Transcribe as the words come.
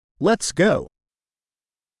Let's go.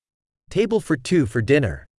 Table for two for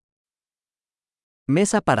dinner.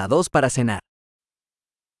 Mesa para dos para cenar.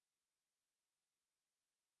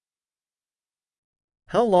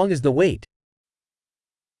 How long is the wait?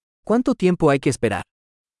 ¿Cuánto tiempo hay que esperar?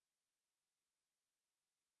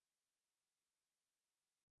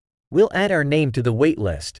 We'll add our name to the wait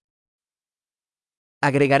list.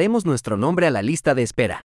 Agregaremos nuestro nombre a la lista de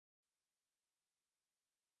espera.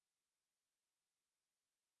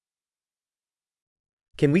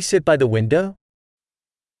 Can we sit by the window?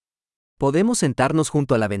 ¿Podemos sentarnos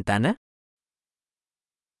junto a la ventana?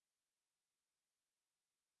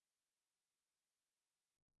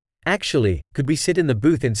 Actually, could we sit in the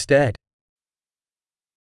booth instead?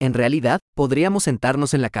 En realidad, ¿podríamos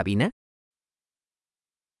sentarnos en la cabina?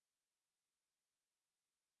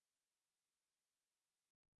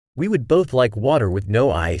 We would both like water with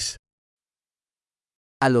no ice.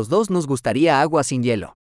 A los dos nos gustaría agua sin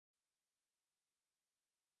hielo.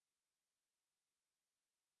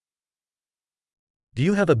 Do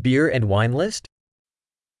you have a beer and wine list?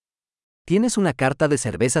 ¿Tienes una carta de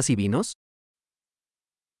cervezas y vinos?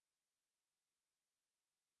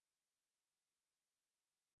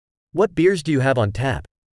 What beers do you have on tap?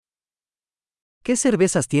 ¿Qué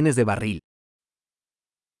cervezas tienes de barril?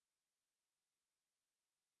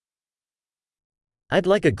 I'd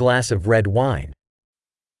like a glass of red wine.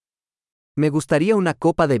 Me gustaría una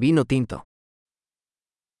copa de vino tinto.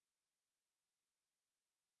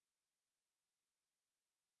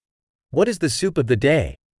 What is the soup of the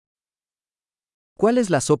day? ¿Cuál es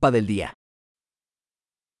la sopa del día?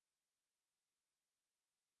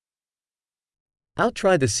 I'll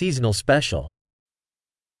try the seasonal special.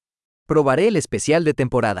 Probaré el especial de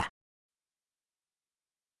temporada.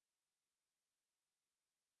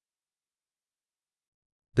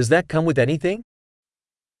 Does that come with anything?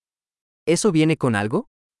 ¿Eso viene con algo?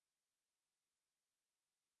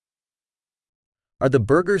 Are the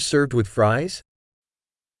burgers served with fries?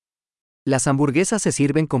 ¿Las hamburguesas se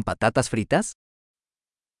sirven con patatas fritas?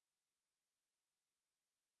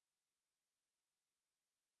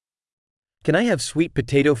 Can I have sweet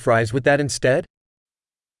potato fries with that instead?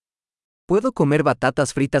 ¿Puedo comer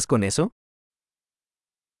batatas fritas con eso?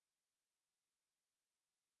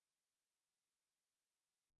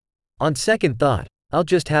 On second thought, I'll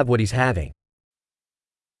just have what he's having.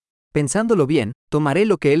 Pensándolo bien, tomaré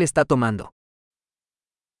lo que él está tomando.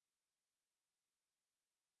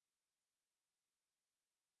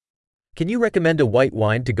 Can you recommend a white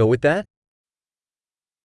wine to go with that?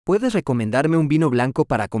 ¿Puedes recomendarme un vino blanco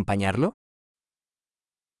para acompañarlo?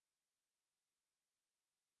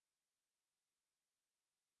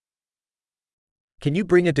 Can you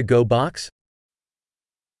bring a to-go box?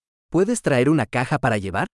 ¿Puedes traer una caja para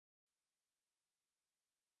llevar?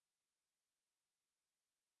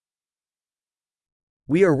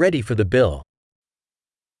 We are ready for the bill.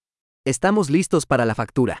 Estamos listos para la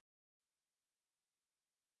factura.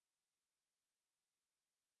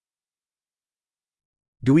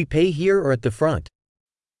 Do we pay here or at the front?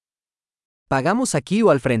 ¿Pagamos aquí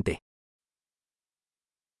o al frente?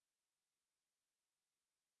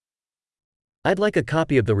 I'd like a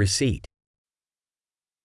copy of the receipt.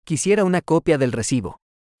 Quisiera una copia del recibo.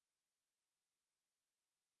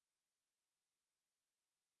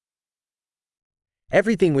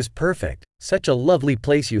 Everything was perfect. Such a lovely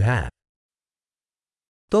place you have.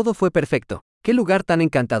 Todo fue perfecto. ¿Qué lugar tan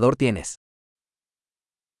encantador tienes?